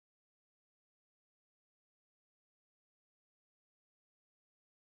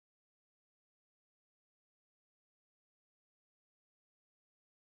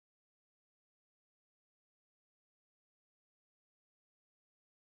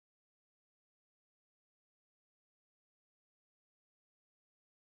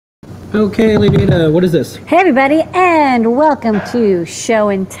Okay, Lady Ada, what is this? Hey everybody, and welcome to Show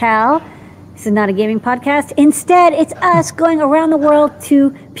and Tell. This is not a gaming podcast. Instead, it's us going around the world to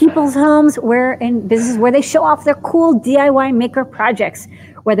people's homes and businesses where they show off their cool DIY maker projects,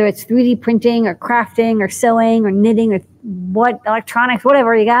 whether it's 3D printing or crafting or sewing or knitting or what electronics,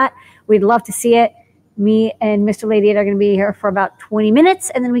 whatever you got. We'd love to see it. Me and Mr. Lady Ada are going to be here for about 20 minutes,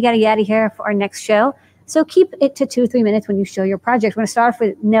 and then we got to get out of here for our next show. So keep it to 2-3 minutes when you show your project. We're going to start off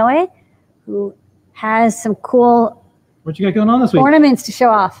with Noe, who has some cool What you got going on this week? ornaments to show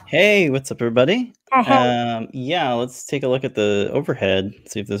off. Hey, what's up, everybody? Hey. Yeah, let's take a look at the overhead,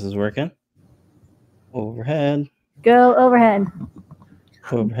 see if this is working. Overhead. Go overhead.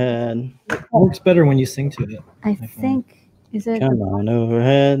 Overhead. It works better when you sing to it. I think, is it? Come on,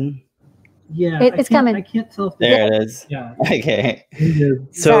 overhead. Yeah, It's coming. I can't tell if There it is. Yeah. Okay.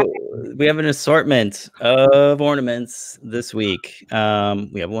 So, So we have an assortment of ornaments this week.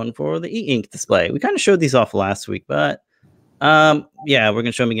 We have one for the e-ink display. We kind of showed these off last week, but yeah, we're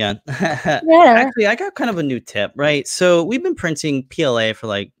gonna show them again. Actually, I got kind of a new tip, right? So we've been printing PLA for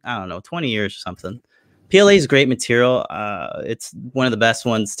like, I don't know, 20 years or something. PLA is great material. It's one of the best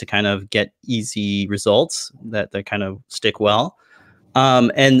ones to kind of get easy results that kind of stick well.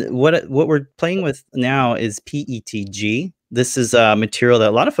 And what we're playing with now is PETG. This is a material that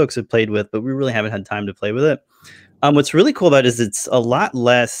a lot of folks have played with, but we really haven't had time to play with it. What's really cool about it is it's a lot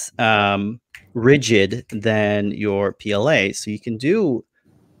less rigid than your PLA. So you can do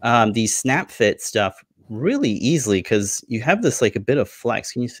these snap fit stuff really easily because you have this like a bit of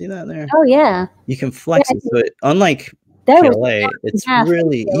flex. Can you see that there? Oh, yeah. You can flex it. So unlike That PLA, it's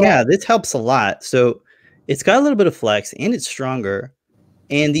really, yeah, this helps a lot. So it's got a little bit of flex and it's stronger.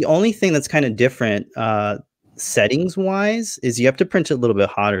 And the only thing that's kind of different settings wise is you have to print it a little bit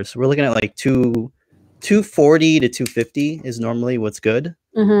hotter. So we're looking at like 240 to 250 is normally what's good.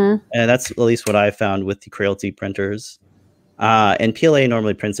 And that's at least what I found with the Creality printers. And PLA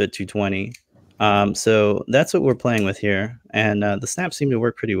normally prints at 220. So that's what we're playing with here. And the snaps seem to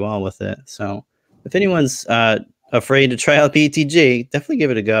work pretty well with it. So if anyone's afraid to try out PETG, definitely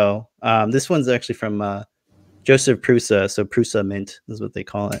give it a go. This one's actually from Joseph Prusa, so Prusa Mint is what they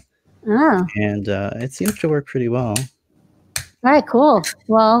call it. Oh. And it seems to work pretty well. All right, cool.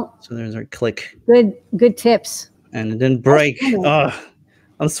 Well, so there's our click. Good tips. And it didn't break. Oh,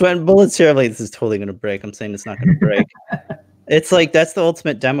 I'm sweating bullets here. I'm like, this is totally going to break. I'm saying it's not going to break. It's like, that's the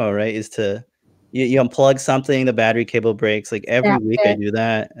ultimate demo, right? Is to, you unplug something, the battery cable breaks. Like every week I do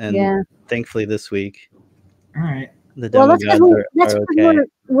that. And thankfully this week. All right. The demo that's okay.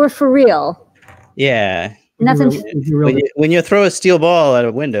 We're for real. Yeah. Nothing. When you throw a steel ball at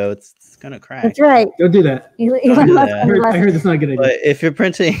a window, it's gonna crack. That's right. Don't do that. I heard that's not a good idea. But if you're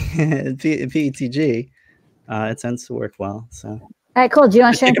printing PETG, it tends to work well. So. All right, cool. Do you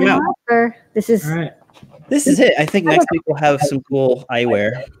want to share anything else, or this is? All right. This is it. I think next week we'll have some cool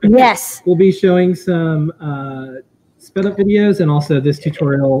eyewear. Yes. We'll be showing some sped up videos and also this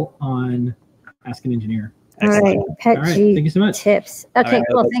tutorial on Ask an Engineer. All right. Thank you so much. Tips. Okay,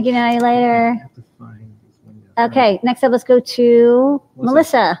 cool. Thank you. Now you later. Okay, next up, let's go to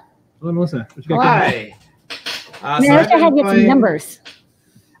Melissa. Hello, Melissa. What you got? Hi. I wish I had some numbers.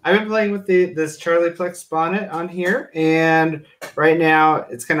 I've been playing with this Charlie Plex bonnet on here, and right now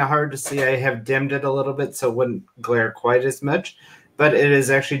it's kind of hard to see. I have dimmed it a little bit so it wouldn't glare quite as much, but it is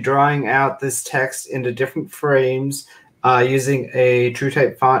actually drawing out this text into different frames using a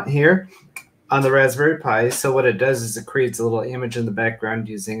TrueType font here on the Raspberry Pi. So what it does is it creates a little image in the background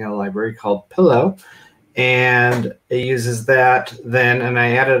using a library called Pillow. And it uses that then, and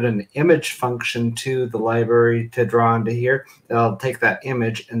I added an image function to the library to draw onto here. I'll take that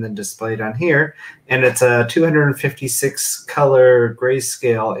image and then display it on here. And it's a 256 color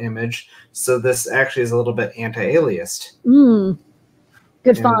grayscale image. So this actually is a little bit anti-aliased.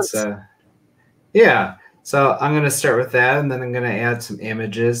 Good fonts. Yeah. So I'm going to start with that, and then I'm going to add some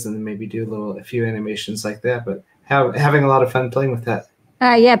images and then maybe do a few animations like that. But having a lot of fun playing with that.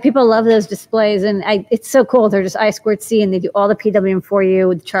 Yeah, people love those displays, and it's so cool. They're just I2C, and they do all the PWM for you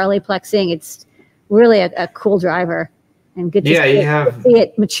with Charlie Plexing. It's really a cool driver, and good to see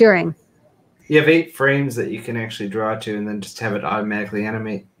it maturing. You have 8 frames that you can actually draw to, and then just have it automatically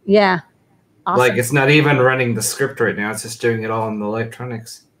animate. Yeah, awesome. Like it's not even running the script right now; it's just doing it all in the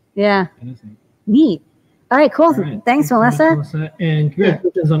electronics. Yeah, neat. All right, cool. All right. Thanks, Melissa. Melissa. And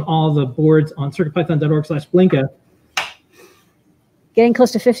congratulations on all the boards on CircuitPython.org/Blinka. Getting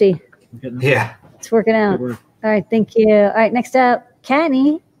close to 50. Yeah. It's working out. All right, thank you. All right, next up,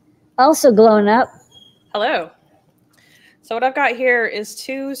 Kenny, also glowing up. Hello. So what I've got here is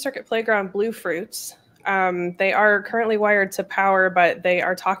 2 Circuit Playground Blue Fruits. They are currently wired to power, but they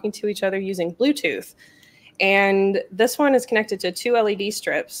are talking to each other using Bluetooth. And this one is connected to 2 LED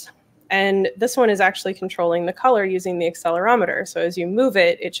strips. And this one is actually controlling the color using the accelerometer. So as you move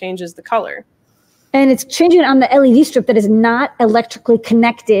it, it changes the color. And it's changing on the LED strip that is not electrically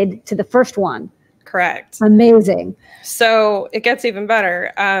connected to the first one. Correct. Amazing. So it gets even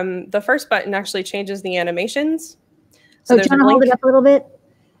better. The first button actually changes the animations. So do you want to hold it up a little bit?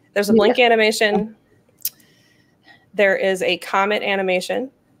 There's a blink animation. There is a comet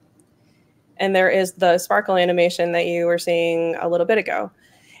animation. And there is the sparkle animation that you were seeing a little bit ago.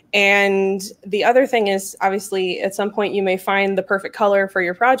 And the other thing is, obviously, at some point you may find the perfect color for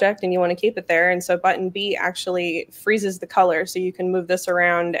your project and you want to keep it there. And so button B actually freezes the color. So you can move this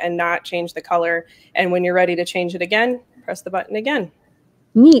around and not change the color. And when you're ready to change it again, press the button again.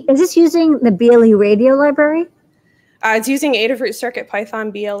 Neat. Is this using the BLE radio library? It's using Adafruit Circuit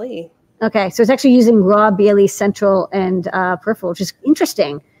Python BLE. Okay, so it's actually using raw BLE central and peripheral, which is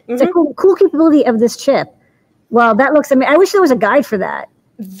interesting. It's a cool capability of this chip. Well, that looks, I mean, I wish there was a guide for that.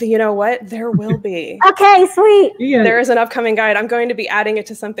 You know what? There will be. Okay, sweet. Yeah. There is an upcoming guide. I'm going to be adding it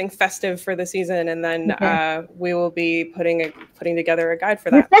to something festive for the season, and then we will be putting together a guide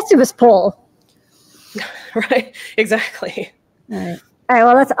for that. The Festivus poll. Right, exactly. All right.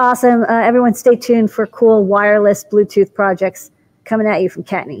 Well, that's awesome. Everyone stay tuned for cool wireless Bluetooth projects coming at you from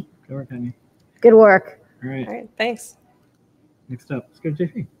Kattni. Good work, Penny. Good work. All right. All right, thanks. Next up, let's go to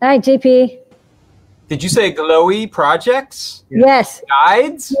JP. All right, JP. Did you say glowy projects? Yes.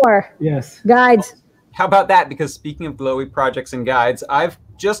 Guides? More. Yes. Guides. How about that? Because speaking of glowy projects and guides, I've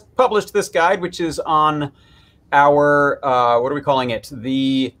just published this guide, which is on our, what are we calling it?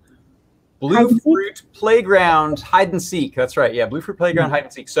 The Blue Fruit Playground Hide and Seek. That's right. Yeah, Blue Fruit Playground Hide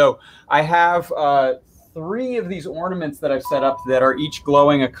and Seek. So I have 3 of these ornaments that I've set up that are each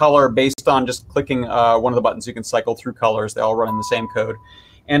glowing a color based on just clicking one of the buttons. You can cycle through colors. They all run in the same code.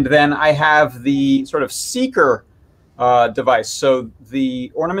 And then I have the sort of seeker device. So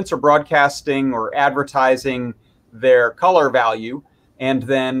the ornaments are broadcasting or advertising their color value. And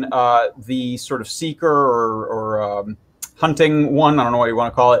then the sort of seeker or hunting one, I don't know what you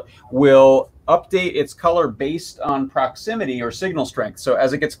want to call it, will update its color based on proximity or signal strength. So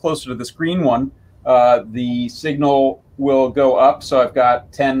as it gets closer to this green one, the signal will go up. So I've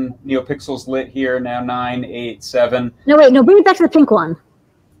got 10 neopixels lit here, now 9, 8, 7. No, wait, no, bring it back to the pink one.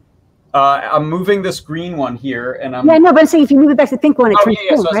 I'm moving this green one here, and I'm... Yeah, no, but I'm saying if you move it back to the pink one, it turns yeah,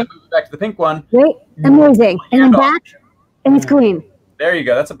 pink, so as I right? move it back to the pink one... Right? Amazing. And then back, and it's green. There you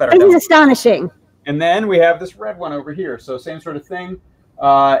go. That's a better... This is astonishing. And then we have this red one over here. So same sort of thing.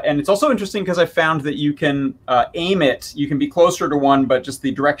 And it's also interesting because I found that you can aim it. You can be closer to one, but just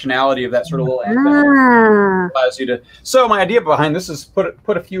the directionality of that sort of little antenna allows you to... So my idea behind this is put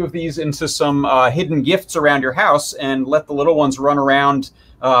a few of these into some hidden gifts around your house and let the little ones run around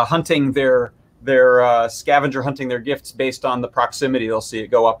hunting their scavenger hunting their gifts based on the proximity. They'll see it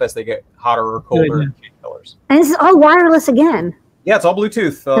go up as they get hotter or colder colors. And this is all wireless again. Yeah, it's all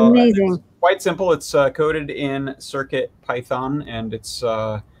Bluetooth. Amazing. It's quite simple. It's coded in Circuit Python, and it's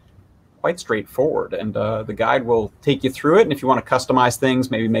quite straightforward. And the guide will take you through it. And if you want to customize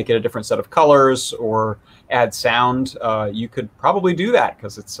things, maybe make it a different set of colors or add sound, you could probably do that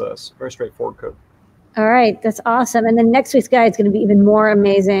because it's a very straightforward code. All right, that's awesome. And then next week's guide is going to be even more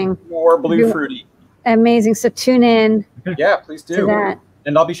amazing. More Blue Fruity. Amazing. So tune in. Yeah, please do. To that.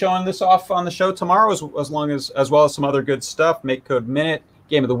 And I'll be showing this off on the show tomorrow, as well as some other good stuff. Make Code Minute,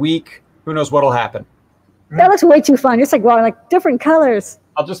 Game of the Week. Who knows what'll happen? That looks way too fun. It's like, wow, like different colors.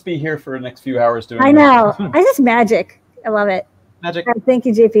 I'll just be here for the next few hours doing. I know. It's just magic. I love it. Magic. Right, thank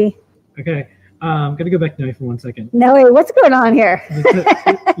you, JP. Okay. I'm going to go back to Noe for 1 second. Noe, what's going on here?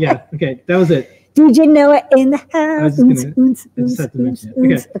 Yeah. Okay. That was it. Did you know it in the house? I was just have to mention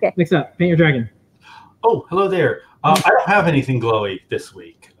it. Okay. Next up, Paint Your Dragon. Oh, hello there. I don't have anything glowy this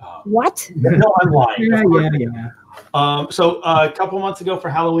week. What? No, I'm lying. Yeah. So a couple months ago for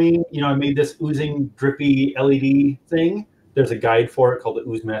Halloween, I made this oozing, drippy LED thing. There's a guide for it called the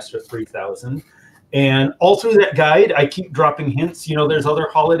Ooze Master 3000. And all through that guide, I keep dropping hints. There's other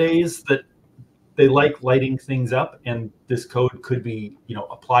holidays that they like lighting things up, and this code could be,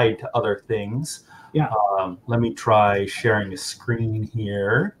 applied to other things. Yeah. Let me try sharing a screen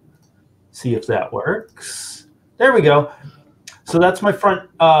here. See if that works. There we go. So that's my front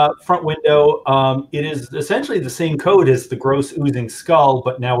window. It is essentially the same code as the gross oozing skull,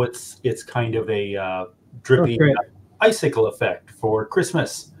 but now it's kind of a drippy icicle effect for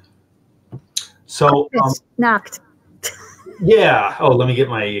Christmas. So it's knocked. Yeah. Oh, let me get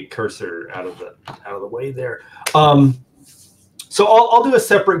my cursor out of the way there. So I'll do a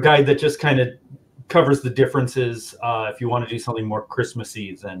separate guide that just kind of covers the differences if you want to do something more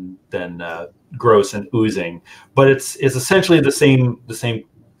Christmassy than gross and oozing. But it's essentially the same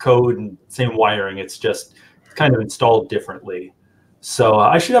code and same wiring. It's just kind of installed differently. So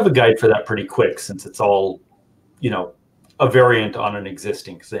I should have a guide for that pretty quick, since it's all, a variant on an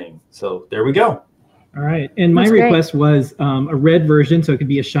existing thing. So there we go. All right. And my request was a red version, so it could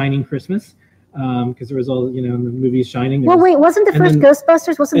be a Shining Christmas, because there was all, in the movie Shining. Well, wait, wasn't the first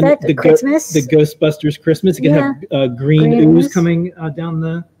Ghostbusters, wasn't that Christmas? The Ghostbusters Christmas. It could have green ooze coming down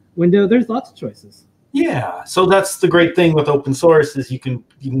the window. There's lots of choices. Yeah. So that's the great thing with open source, is you can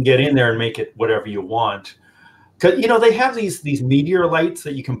get in there and make it whatever you want. Because, they have these meteor lights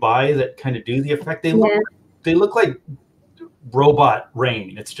that you can buy that kind of do the effect. They look like robot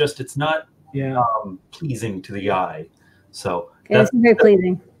rain. It's not pleasing to the eye. So it's very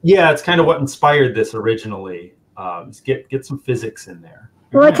pleasing. Yeah, it's kind of what inspired this originally. Get some physics in there.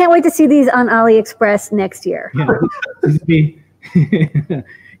 Well, I can't wait to see these on AliExpress next year. Yeah,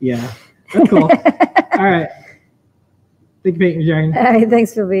 yeah, that's cool. All right. Thank you, Peyton, Jaren. All right,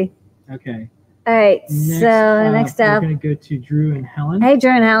 thanks, Philby. Okay. All right, next up. We're going to go to Drew and Helen. Hey,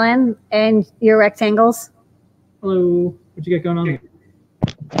 Drew and Helen, and your rectangles. Hello. What you got going on?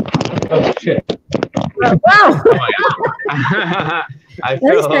 Oh, shit. Wow. Oh, I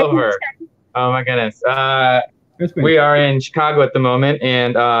fell over. Oh, my goodness. We are in Chicago at the moment,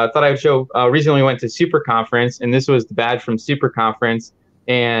 and thought I would show, recently went to Super Conference, and this was the badge from Super Conference.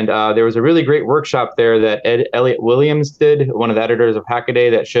 And there was a really great workshop there that Elliot Williams did, one of the editors of Hackaday,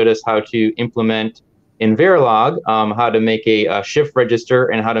 that showed us how to implement in Verilog, how to make a shift register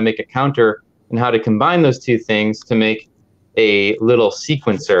and how to make a counter, and how to combine those two things to make a little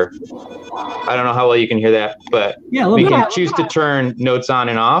sequencer. I don't know how well you can hear that, but we can choose to turn notes on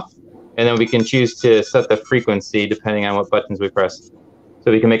and off, and then we can choose to set the frequency depending on what buttons we press.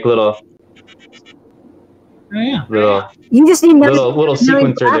 So we can make little you just need little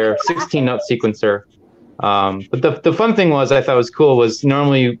sequencer there, 16 note sequencer. But the fun thing was, I thought was cool, was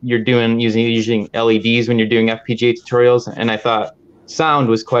normally you're using LEDs when you're doing FPGA tutorials, and I thought sound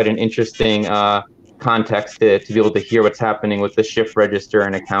was quite an interesting context to be able to hear what's happening with the shift register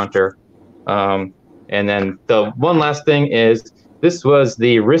and a counter. And then the one last thing is, this was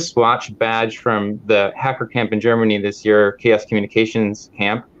the wristwatch badge from the Hacker Camp in Germany this year, Chaos Communications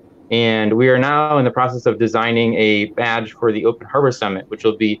Camp. And we are now in the process of designing a badge for the Open Harbor Summit, which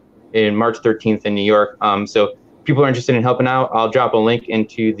will be in March 13th in New York. So if people are interested in helping out, I'll drop a link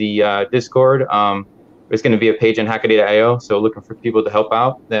into the Discord. There's going to be a page on Hackaday.io, so looking for people to help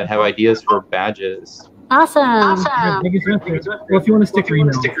out that have ideas for badges. Awesome. Thank you so much. Well, if you want to stick your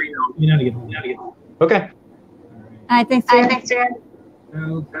email, you know how to get home. Okay. All right, thanks, Jared.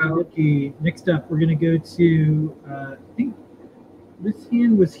 Okay. Next up, we're going to go to, I think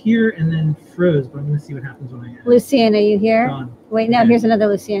Lucian was here and then froze, but I'm going to see what happens when I add. Lucian, are you here? Wait, no, here's another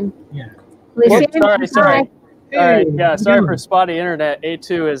Lucian. Yeah. Lucian, sorry. All right, yeah, sorry for spotty internet.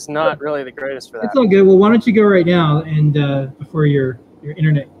 A2 is not really the greatest for that. It's all good. Well, why don't you go right now and before your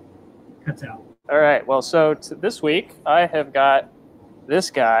internet cuts out. All right, well, so this week I have got this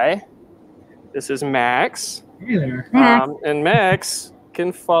guy. This is Max. Hey there. And Max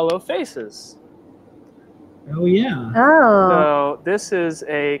can follow faces. Oh, yeah. Oh. So this is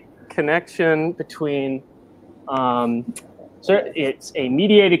a connection between, so it's a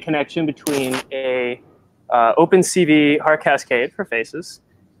mediated connection between a OpenCV Heart Cascade for faces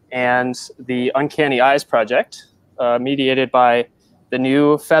and the Uncanny Eyes project, mediated by the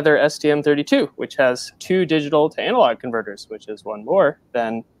new Feather STM32, which has 2 digital to analog converters, which is one more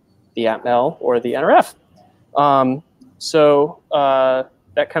than the Atmel or the NRF. So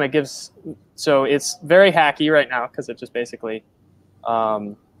that kind of gives, so it's very hacky right now because it just basically,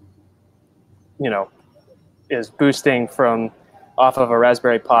 is boosting from off of a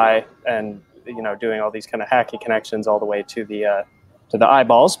Raspberry Pi and doing all these kind of hacky connections all the way to the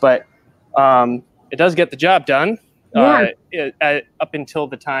eyeballs, but it does get the job done. Up until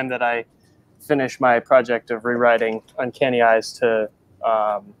the time that I finish my project of rewriting Uncanny Eyes to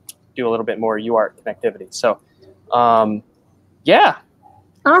do a little bit more UART connectivity. So, yeah.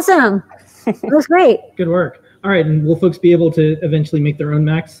 Awesome. That was great. Good work. All right, and will folks be able to eventually make their own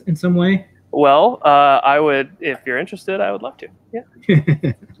Macs in some way? Well, I would, if you're interested, I would love to. Yeah.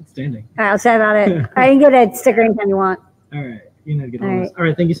 Outstanding. All right, I'll chat about it. I can get a sticker anytime you want. All right. You know to get on this. All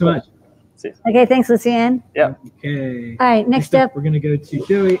right. Thank you so much. Okay, thanks, Lucian. Yeah. Okay. All right, next up, we're going to go to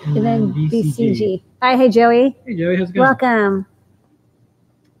Joey and then BCG. Hi, hey, Joey. Hey, Joey. How's it going? Welcome.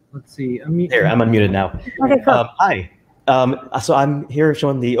 Let's see. There, I'm unmuted now. Okay, cool. Hi. So I'm here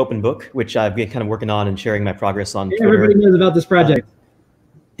showing the open book, which I've been kind of working on and sharing my progress on Twitter. Everybody knows about this project.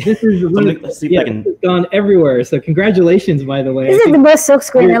 This is Let's see if I can. it's gone everywhere. So congratulations, by the way. This is the most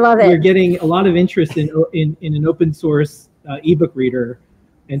silkscreen. I love We're it. getting a lot of interest in an open source ebook reader,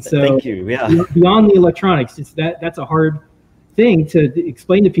 and so Thank you. Yeah. beyond the electronics, that's a hard thing to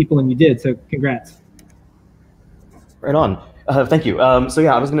explain to people, and you did. So congrats. Right on. Thank you. So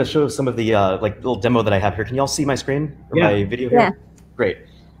yeah, I was going to show some of the like little demo that I have here. Can y'all see my screen or my video here? Yeah. Great.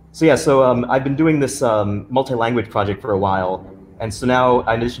 So yeah, so I've been doing this multi-language project for a while, and so now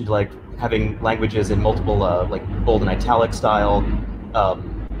in addition to like having languages in multiple like bold and italic style,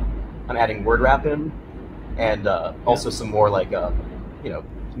 I'm adding word wrap in, and also some more like you know,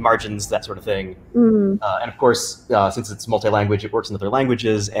 margins, that sort of thing. And of course, since it's multi-language, it works in other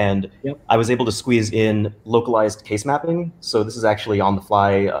languages, and I was able to squeeze in localized case mapping. So this is actually on the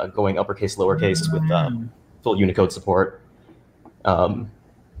fly, going uppercase, lowercase with full Unicode support.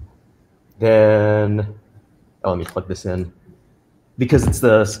 Then, let me plug this in. Because it's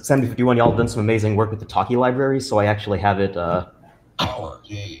the 7051, y'all have done some amazing work with the Talkie library, so I actually have it. Oh,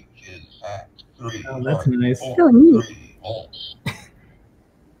 that's nice. So neat.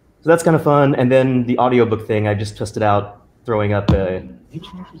 So that's kind of fun. And then the audiobook thing, I just tested out throwing up a. I'm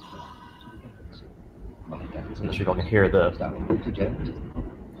not sure if y'all can hear the.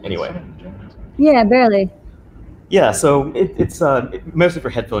 Anyway. Yeah, barely. Yeah, so it's mostly for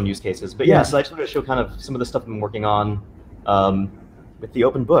headphone use cases. But yeah, so I just wanted to show kind of some of the stuff I'm working on with the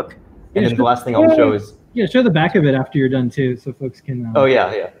open book. And then the last thing I'll show is. Yeah, show the back of it after you're done too, so folks can. Oh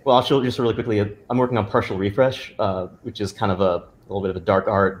yeah. Well, I'll show just really quickly. I'm working on partial refresh, which is kind of a little bit of a dark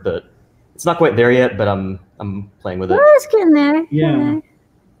art, but it's not quite there yet. But I'm playing with it. Oh, it's getting there. Yeah.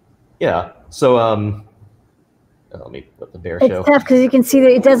 Yeah. So let me let the bear It's show. tough because you can see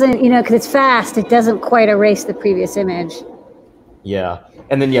that it doesn't, because it's fast. It doesn't quite erase the previous image. Yeah,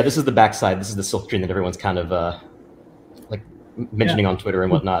 and then this is the backside. This is the silk screen that everyone's kind of like mentioning on Twitter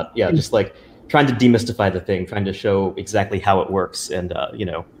and whatnot. Yeah, just like trying to demystify the thing, trying to show exactly how it works, and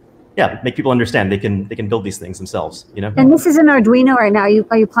make people understand they can build these things themselves. And this is an Arduino right now.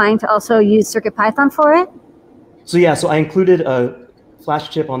 Are you planning to also use CircuitPython for it? So yeah, so I included a flash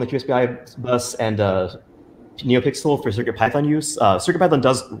chip on the QSPI bus and NeoPixel for CircuitPython use. CircuitPython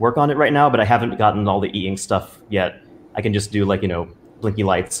does work on it right now, but I haven't gotten all the e-ink stuff yet. I can just do like blinky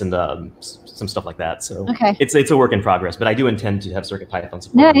lights and some stuff like that. So it's a work in progress, but I do intend to have CircuitPython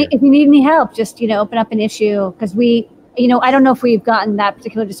support. No, if you need any help, just open up an issue, because we, I don't know if we've gotten that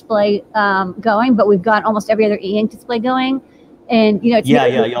particular display going, but we've got almost every other e-ink display going, and it's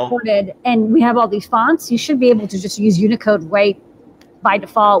supported, and we have all these fonts. You should be able to just use Unicode right by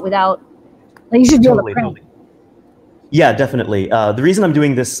default without. You should be able to print. Totally. Yeah, definitely. The reason I'm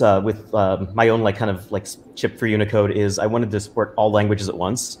doing this with my own chip for Unicode is I wanted to support all languages at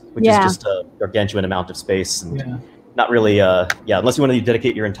once, which is just a gargantuan amount of space, and not really. Unless you want to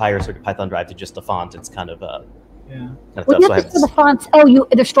dedicate your entire CircuitPython drive to just the font, it's kind of Well, you have to store the fonts.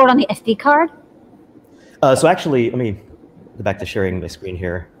 They're stored on the SD card. So actually, let me go back to sharing my screen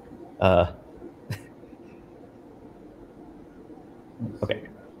here. Okay.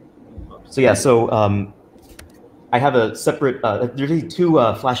 So I have a separate, there's two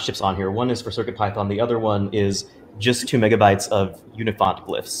flash chips on here. One is for CircuitPython. The other one is just 2 megabytes of Unifont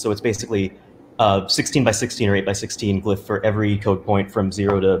glyphs. So it's basically 16 by 16 or 8 by 16 glyph for every code point from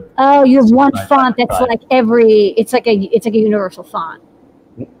 0 to. Oh, you have one font that's like it's like a universal font.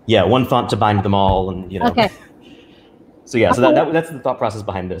 Yeah, one font to bind them all, and Okay. So yeah, so that's the thought process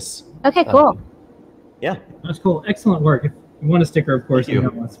behind this. Okay, cool. Yeah. That's cool. Excellent work. If you want a sticker, of course, you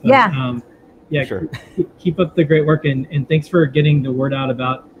know us. But, yeah. Sure. Keep up the great work, and thanks for getting the word out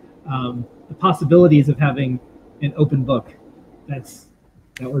about the possibilities of having an open book. That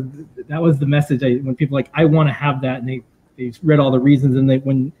was the message. When people are like, I want to have that, and they read all the reasons, and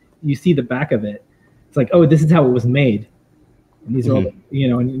when you see the back of it, it's like, oh, this is how it was made, and these are all,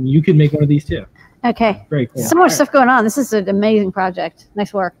 and you could make one of these too. Okay. Very cool. So much stuff going on. This is an amazing project.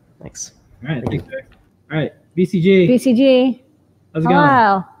 Nice work. Thanks. All right. Thanks, Jack. All right. BCG. How's it going?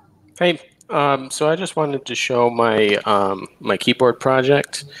 Wow. Hey. So I just wanted to show my my keyboard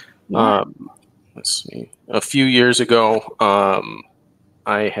project. Let's see. A few years ago,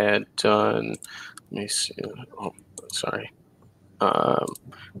 I had done. Let me see. Oh, sorry. I'm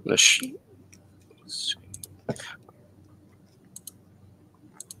gonna let's see.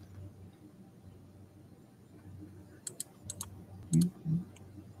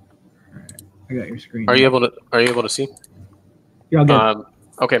 I got your screen. Are you able to see? You're all good.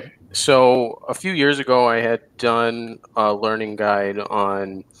 Okay. So a few years ago, I had done a learning guide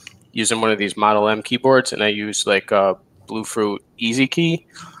on using one of these Model M keyboards, and I used like a Bluefruit Easy Key.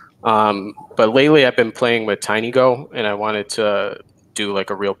 But lately, I've been playing with TinyGo, and I wanted to do like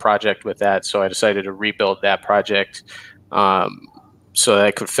a real project with that. So I decided to rebuild that project so that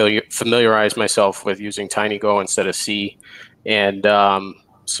I could familiarize myself with using TinyGo instead of C. And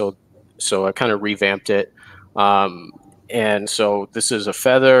so I kind of revamped it. And so this is a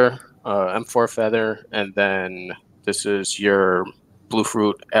Feather, M4 Feather, and then this is your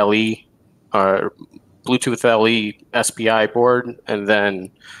Bluefruit LE, Bluetooth LE SPI board, and then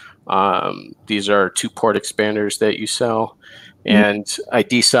these are 2 port expanders that you sell. And I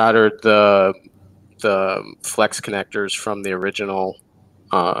desoldered the flex connectors from the original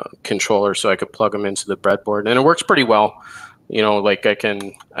controller so I could plug them into the breadboard, and it works pretty well. You know, like I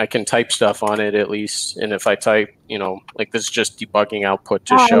can type stuff on it at least, and if I type, you know, like this is just debugging output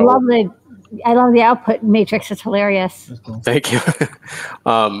to show. I love the output matrix. It's hilarious. That's cool. Thank you.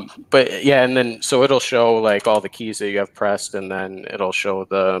 But yeah, and then so it'll show like all the keys that you have pressed, and then it'll show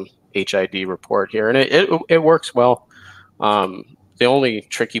the HID report here, and it works well. The only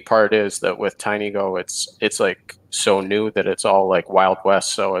tricky part is that with TinyGo, it's like so new that it's all like Wild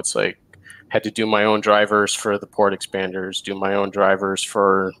West. So it's like had to do my own drivers for the port expanders, do my own drivers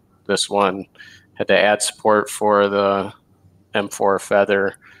for this one, had to add support for the M4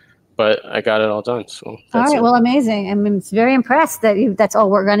 Feather, but I got it all done. So all right, well, amazing. I mean, it's very impressed that that's all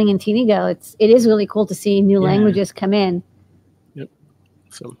we're running in TinyGo. It is really cool to see new languages come in. Yep.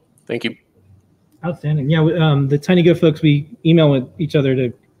 So thank you. Outstanding. Yeah, the TinyGo folks, we email with each other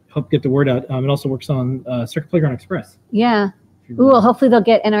to help get the word out. It also works on Circuit Playground Express. Yeah. Ooh, well, hopefully they'll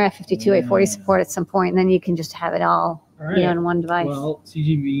get NRF52840 support at some point, and then you can just have it all on one device. Well,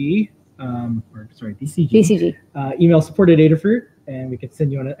 CGV, BCG. Email support at Adafruit, and we can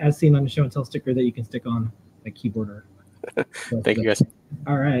send you on as seen on the show and tell sticker that you can stick on a keyboard or. Thank you, guys.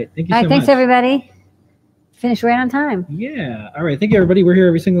 All right. Thank you so much. Thanks, everybody. Finished right on time. Yeah. All right. Thank you, everybody. We're here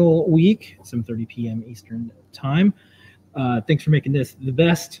every single week, 7:30 p.m. Eastern time. Thanks for making this the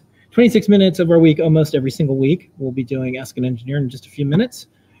best 26 minutes of our week, almost every single week. We'll be doing Ask an Engineer in just a few minutes.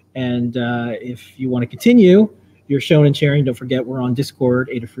 And if you want to continue your showing and sharing, don't forget we're on Discord,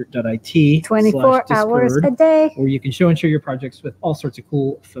 adafruit.it. 24 hours a day. Where you can show and share your projects with all sorts of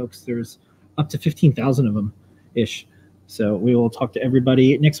cool folks. There's up to 15,000 of them-ish. So we will talk to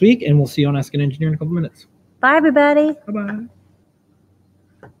everybody next week, and we'll see you on Ask an Engineer in a couple minutes. Bye, everybody. Bye-bye.